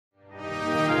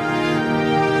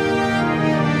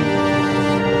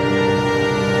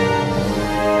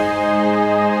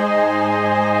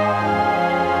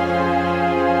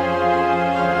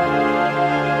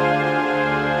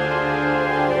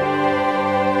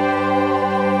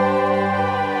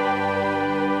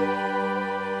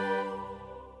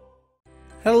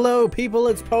Hello people,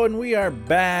 it's Poe and we are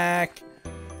back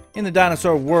in the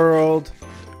dinosaur world.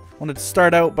 Wanted to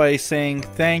start out by saying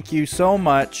thank you so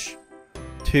much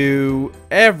to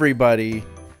everybody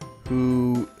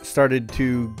who started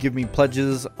to give me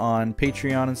pledges on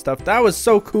Patreon and stuff. That was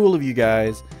so cool of you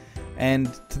guys.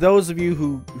 And to those of you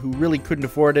who really couldn't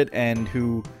afford it and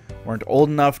who weren't old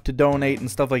enough to donate and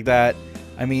stuff like that,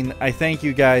 I mean, I thank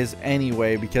you guys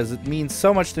anyway because it means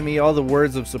so much to me. All the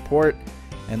words of support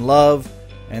and love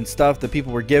and stuff that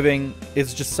people were giving,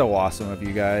 it's just so awesome of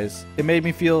you guys. It made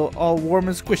me feel all warm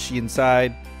and squishy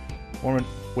inside. Warm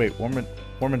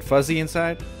and fuzzy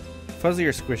inside? Fuzzy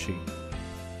or squishy?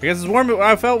 I guess it's warm.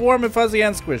 I felt warm and fuzzy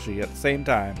and squishy at the same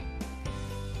time.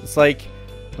 It's like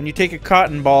when you take a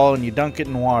cotton ball and you dunk it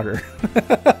in water.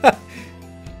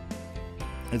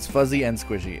 It's fuzzy and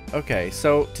squishy. Okay,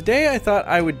 so today I thought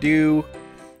I would do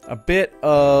a bit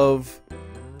of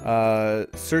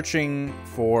searching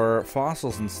for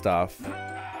fossils and stuff.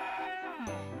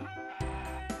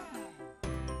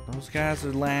 Those guys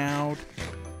are loud.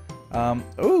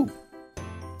 Ooh,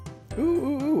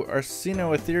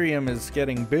 Arsinoetherium is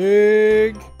getting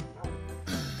big.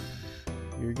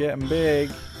 You're getting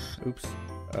big. Oops.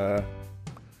 There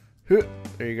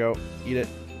you go. Eat it.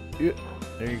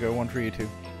 There you go. One for you too.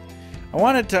 I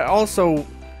wanted to also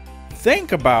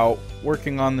think about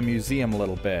working on the museum a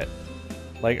little bit.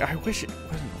 Like, I wish it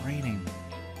wasn't raining.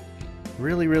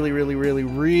 Really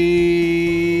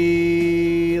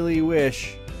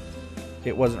wish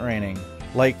it wasn't raining.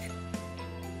 Like,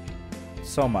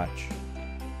 so much.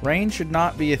 Rain should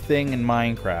not be a thing in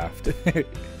Minecraft.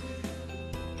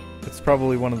 It's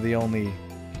probably one of the only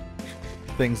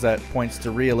things that points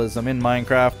to realism in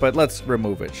Minecraft, but let's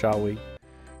remove it, shall we?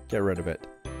 Get rid of it.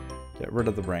 Get rid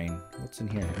of the rain. What's in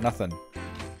here? Nothing.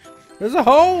 There's a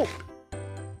hole!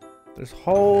 There's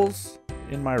holes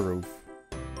in my roof.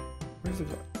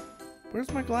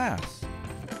 Where's my glass?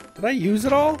 Did I use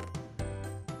it all?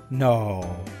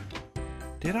 No.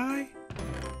 Did I?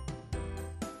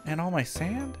 And all my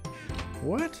sand?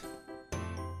 What?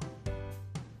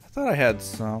 I thought I had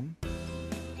some.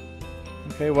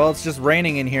 Okay, well, it's just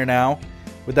raining in here now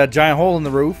with that giant hole in the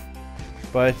roof.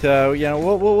 But yeah,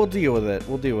 we'll deal with it.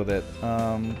 We'll deal with it.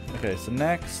 Okay, so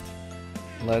next,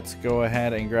 let's go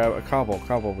ahead and grab a cobble.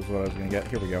 Cobble was what I was gonna get.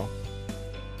 Here we go.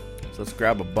 So let's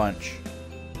grab a bunch.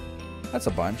 That's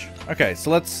a bunch. Okay,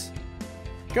 so let's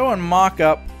go and mock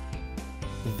up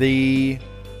the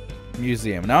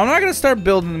museum. Now, I'm not gonna start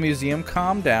building the museum.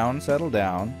 Calm down, settle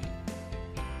down.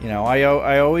 You know,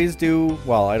 I always do.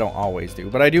 Well, I don't always do,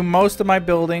 but I do most of my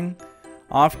building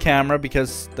off camera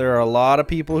because there are a lot of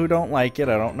people who don't like it.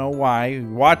 I don't know why. You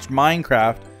watch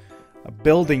Minecraft, a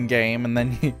building game, and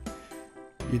then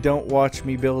you don't watch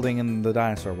me building in the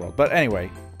dinosaur world. But anyway,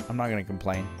 I'm not going to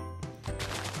complain.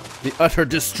 The utter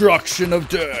destruction of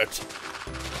dirt.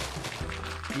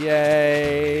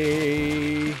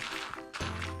 Yay.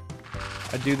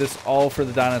 I do this all for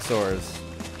the dinosaurs.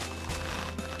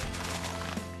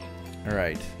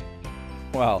 Alright.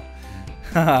 Well,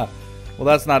 well,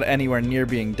 that's not anywhere near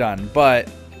being done, but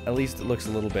at least it looks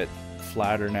a little bit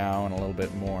flatter now and a little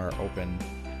bit more open.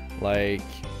 Like,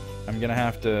 I'm gonna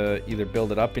have to either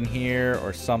build it up in here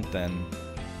or something.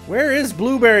 Where is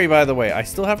Blueberry, by the way? I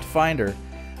still have to find her.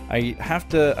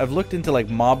 I've looked into like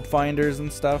mob finders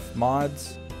and stuff,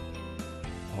 mods.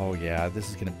 Oh yeah, this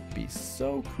is gonna be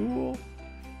so cool.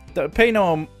 Pay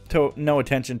no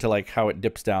attention to like how it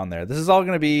dips down there. This is all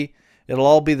gonna be, it'll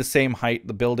all be the same height.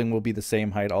 The building will be the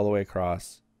same height all the way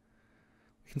across.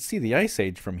 You can see the Ice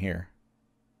Age from here.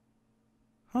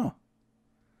 Huh.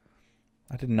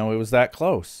 I didn't know it was that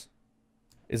close.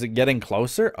 Is it getting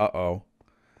closer? Uh-oh.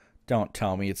 Don't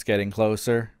tell me it's getting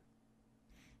closer.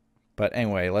 But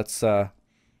anyway, let's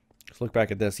look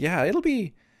back at this. Yeah, it'll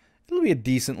be a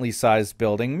decently sized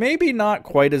building. Maybe not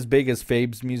quite as big as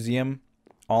Fabe's museum,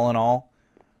 all in all.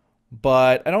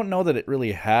 But I don't know that it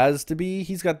really has to be.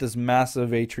 He's got this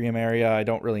massive atrium area I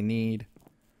don't really need.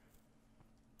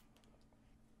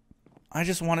 I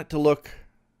just want it to look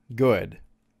good.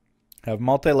 Have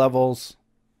multi-levels.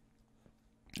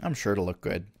 I'm sure it'll look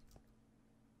good.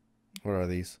 What are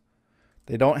these?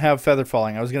 They don't have feather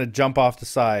falling. I was going to jump off the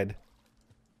side.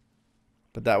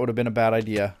 But that would have been a bad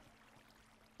idea.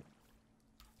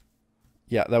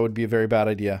 Yeah, that would be a very bad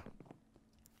idea.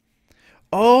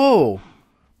 Oh!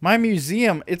 My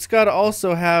museum, it's got to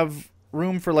also have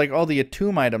room for like all the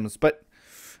Atum items, but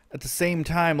at the same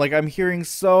time, like I'm hearing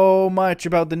so much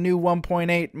about the new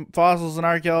 1.8 Fossils and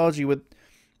Archaeology with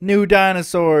new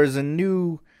dinosaurs and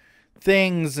new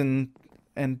things and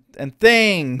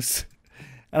things.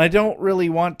 And I don't really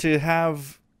want to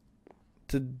have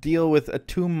to deal with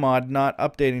Atum mod not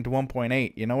updating to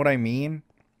 1.8. You know what I mean?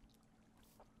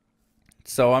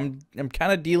 So I'm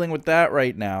kind of dealing with that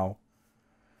right now.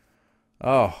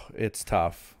 Oh, it's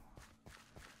tough.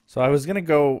 So I was gonna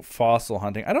go fossil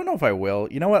hunting. I don't know if I will.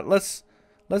 You know what? Let's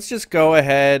just go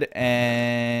ahead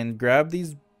and grab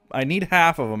these. I need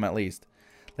half of them at least.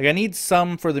 Like I need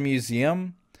some for the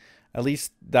museum. At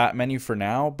least that menu for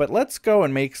now. But let's go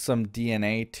and make some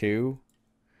DNA too.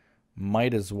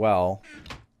 Might as well.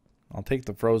 I'll take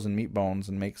the frozen meat bones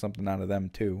and make something out of them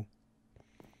too.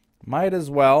 Might as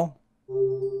well.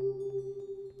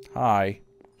 Hi.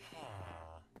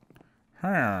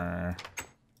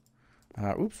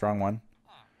 Oops, wrong one.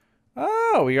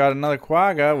 Oh, we got another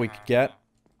quagga we could get.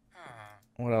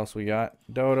 What else we got?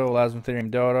 Dodo,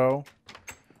 Elasmotherium dodo.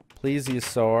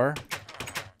 Plesiosaur.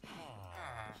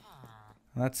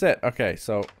 That's it. Okay,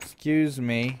 so excuse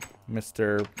me,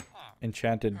 Mr.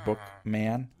 Enchanted Book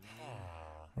Man.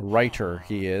 Writer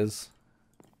he is.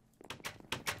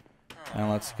 And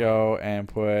let's go and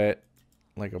put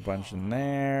like a bunch in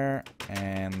there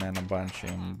and then a bunch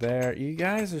in there. You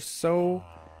guys are so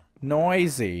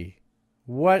noisy.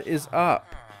 What is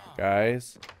up,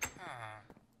 guys?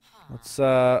 Let's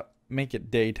make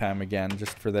it daytime again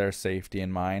just for their safety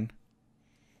and mine.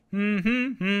 There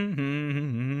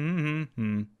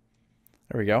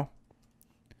we go.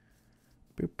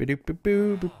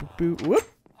 Whoop!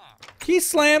 He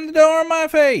slammed the door in my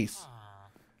face.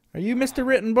 Are you Mr.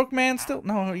 Written Book Man still?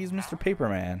 No, he's Mr. Paper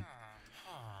Man.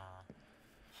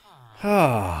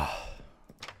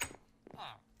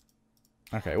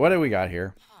 Okay, what do we got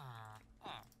here?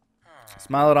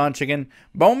 Smilodon chicken.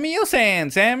 Bone meal,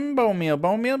 sand, bone meal,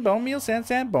 bone meal,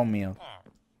 sand, bone meal.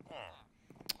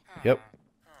 Yep.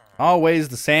 Always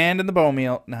the sand and the bone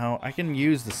meal. Now, I can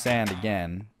use the sand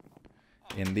again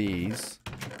in these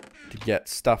to get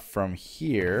stuff from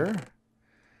here.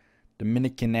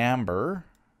 Dominican amber.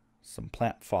 Some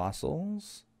plant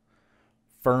fossils.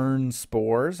 Fern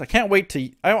spores. I can't wait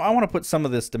to... I want to put some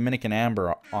of this Dominican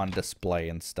amber on display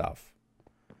and stuff.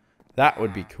 That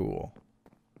would be cool.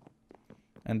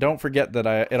 And don't forget that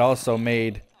it also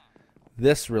made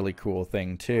this really cool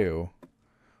thing too,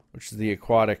 which is the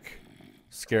aquatic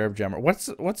scarab gemmer. What's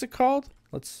it called?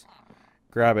 Let's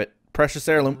grab it. Precious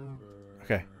heirloom.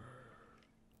 Okay.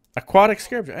 Aquatic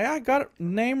scarab gemmer. I got it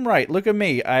name right. Look at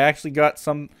me. I actually got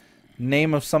some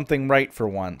name of something right for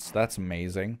once. That's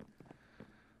amazing.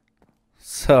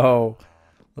 So,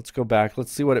 let's go back.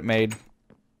 Let's see what it made.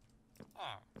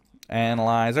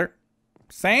 Analyzer.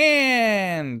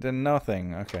 Sand and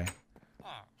nothing. Okay.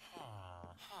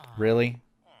 Really?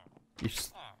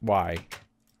 Why?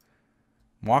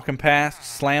 I'm walking past,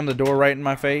 slam the door right in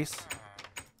my face.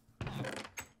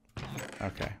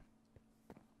 Okay.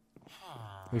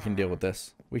 We can deal with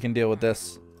this. We can deal with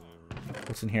this.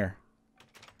 What's in here?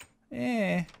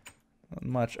 Not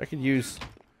much. I could use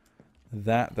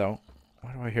that though.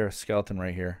 Why do I hear a skeleton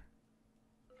right here?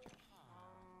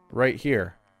 Right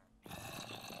here.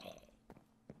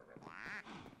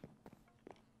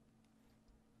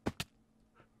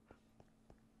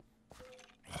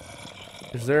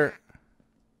 Is there...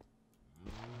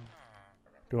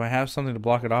 Do I have something to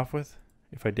block it off with?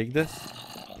 If I dig this?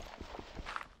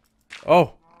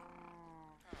 Oh!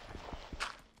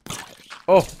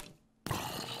 Oh!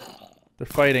 They're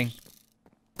fighting.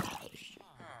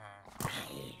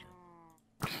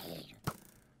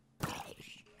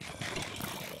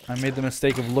 I made the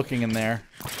mistake of looking in there.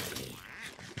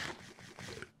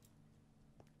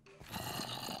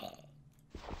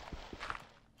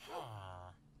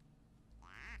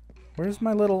 Where's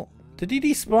my little... Did he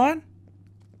despawn?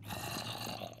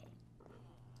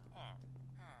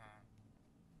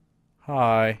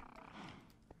 Hi.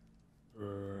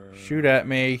 Shoot at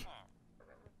me.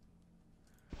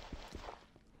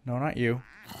 No, not you.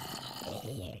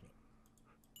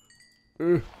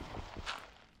 Ugh.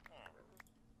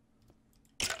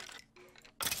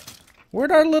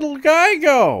 Where'd our little guy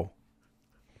go?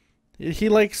 He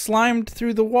like slimed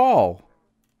through the wall.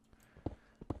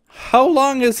 How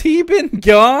long has he been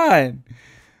gone?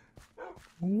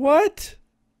 What?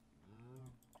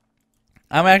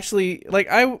 I'm actually like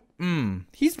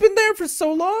he's been there for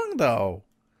so long though.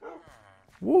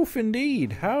 Woof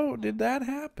indeed. How did that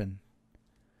happen?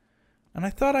 And I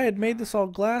thought I had made this all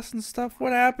glass and stuff.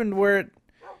 What happened where it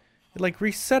like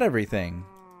reset everything?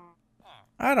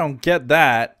 I don't get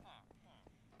that.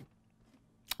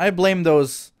 I blame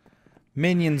those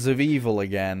minions of evil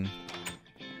again.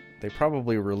 They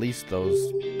probably released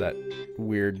that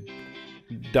weird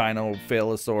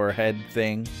Dinosaur head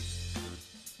thing.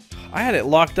 I had it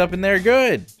locked up in there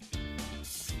good.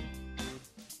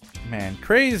 Man,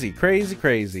 crazy, crazy,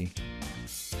 crazy.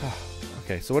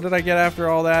 Okay, so what did I get after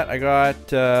all that? I got,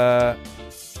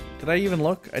 did I even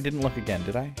look? I didn't look again,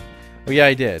 did I? Oh yeah,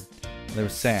 I did. There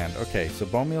was sand. Okay, so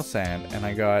bone meal sand, and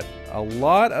I got a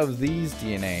lot of these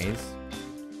DNAs.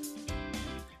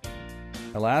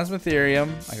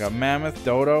 Elasmotherium, I got mammoth,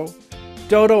 dodo.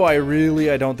 Dodo I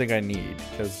don't think I need,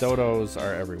 because dodos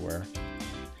are everywhere.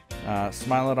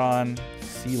 Smilodon,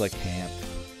 coelacanth.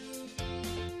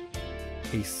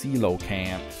 A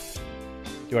coelacanth.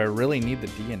 Do I really need the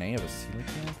DNA of a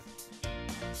coelacanth?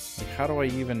 Like, how do I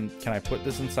even... Can I put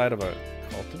this inside of a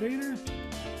cultivator?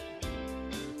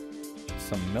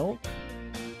 Some milk?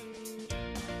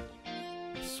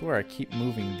 I swear I keep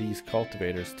moving these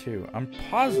cultivators too. I'm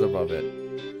positive of it.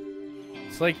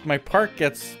 It's like my park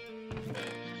gets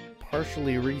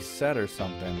partially reset or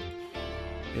something.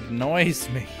 It annoys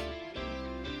me.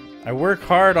 I work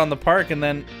hard on the park and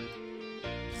then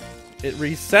it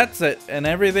resets it and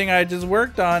everything I just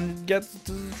worked on gets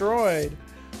destroyed.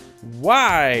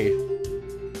 Why?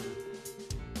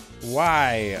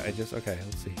 Why? Okay,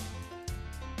 let's see.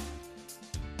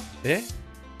 Eh?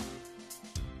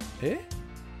 Eh?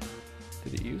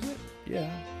 Did it use it?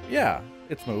 Yeah. Yeah.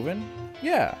 It's moving.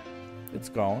 Yeah. It's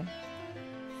going.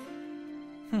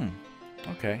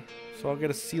 Okay. So I'll get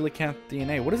a coelacanth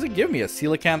DNA. What does it give me? A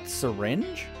coelacanth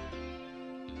syringe?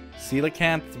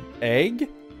 Coelacanth egg?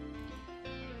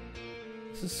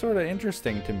 This is sort of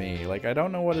interesting to me. Like, I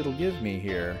don't know what it'll give me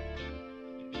here.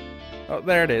 Oh,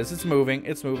 there it is. It's moving.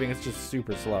 It's moving. It's just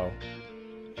super slow.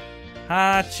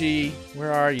 Hachi,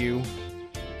 where are you?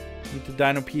 Need to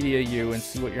Dinopedia you and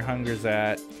see what your hunger's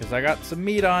at. Because I got some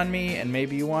meat on me and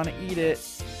maybe you want to eat it.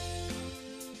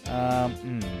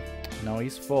 No,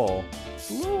 he's full. He's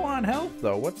low on health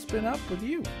though. What's been up with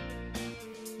you?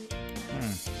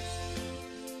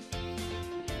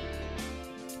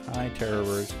 Hi,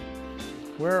 terrors.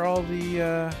 Where are all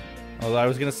the, oh, I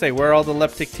was gonna say, where are all the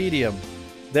Leptictedium?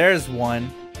 There's one.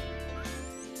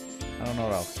 I don't know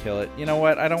what I'll kill it. You know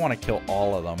what? I don't want to kill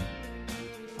all of them.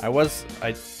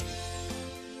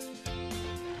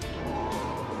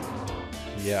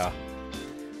 Yeah.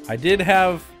 I did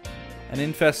have an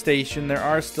infestation. There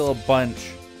are still a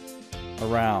bunch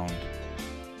around.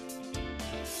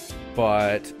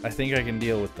 But I think I can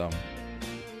deal with them.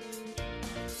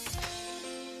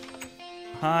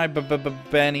 Hi,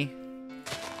 Benny.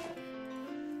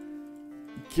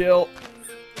 Kill.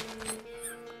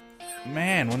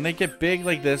 Man, when they get big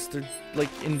like this, they're like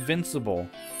invincible.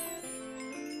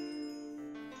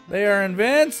 They are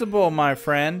invincible, my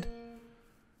friend.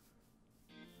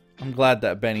 I'm glad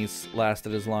that Benny's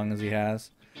lasted as long as he has.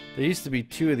 There used to be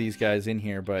 2 of these guys in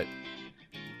here, but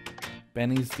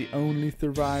Benny's the only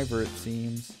survivor, it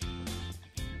seems.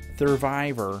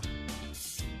 Survivor.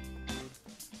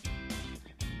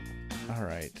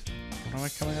 Alright. What am I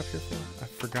coming up here for?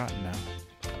 I've forgotten now.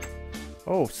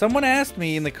 Oh, someone asked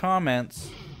me in the comments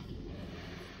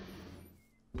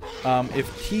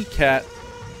if T-Cat...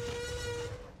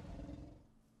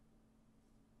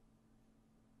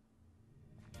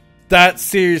 That,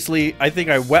 seriously, I think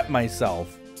I wet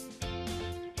myself.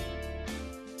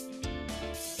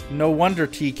 No wonder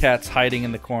T-Cat's hiding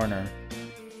in the corner.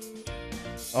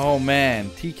 Oh man,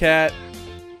 T-Cat...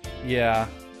 Yeah.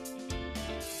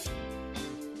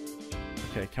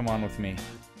 Okay, come on with me.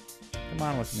 Come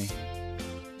on with me.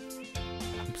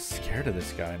 I'm scared of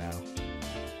this guy now.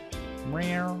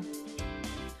 Meow.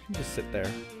 Just sit there.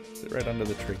 Sit right under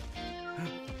the tree.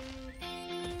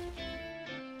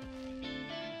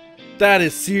 That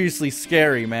is seriously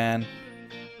scary, man.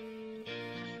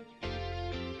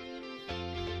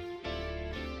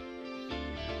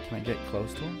 Can I get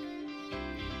close to him?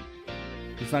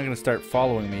 He's not gonna start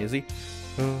following me, is he?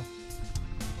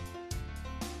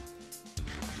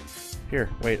 Here,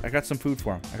 wait, I got some food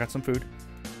for him. I got some food.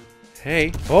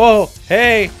 Hey. Oh,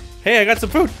 hey. Hey, I got some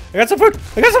food. I got some food.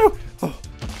 I got some food. Oh.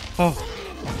 Oh.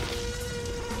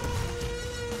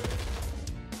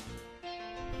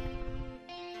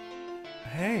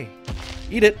 Hey.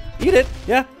 Eat it. Eat it.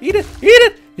 Yeah, eat it. Eat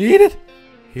it. Eat it.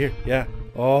 Here, yeah.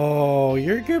 Oh,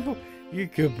 you're a good boy. You're a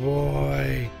good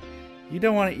boy. You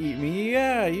don't want to eat me.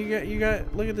 Yeah, you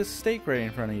got look at this steak right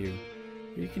in front of you.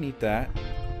 You can eat that.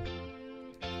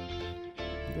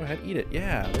 Go ahead, eat it.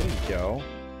 Yeah, there you go.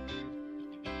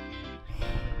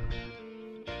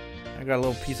 I got a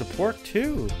little piece of pork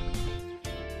too.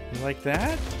 You like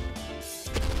that?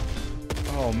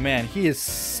 Oh man, he is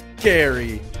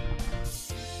scary.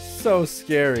 So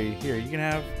scary. Here, you can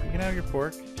have your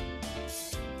pork.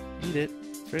 Eat it.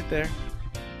 It's right there.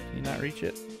 Can you not reach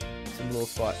it? It's in a little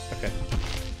spot. Okay.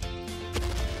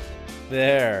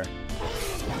 There.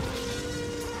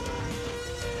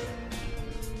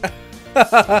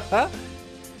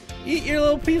 Eat your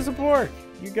little piece of pork.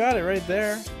 You got it right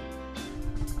there.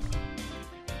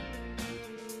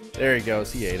 There he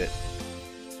goes. He ate it.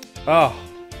 Oh.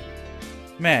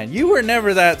 Man, you were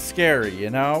never that scary,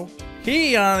 you know?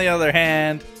 He, on the other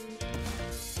hand...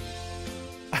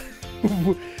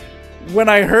 when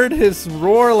I heard his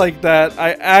roar like that,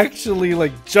 I actually,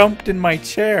 like, jumped in my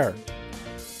chair.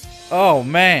 Oh,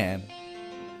 man.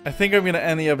 I think I'm going to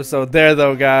end the episode there,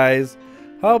 though, guys.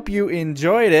 Hope you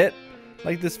enjoyed it.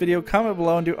 Like this video, comment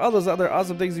below, and do all those other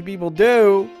awesome things you people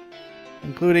do,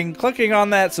 including clicking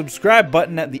on that subscribe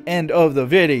button at the end of the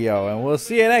video. And we'll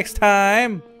see you next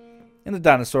time in the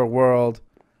dinosaur world.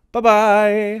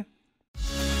 Bye-bye.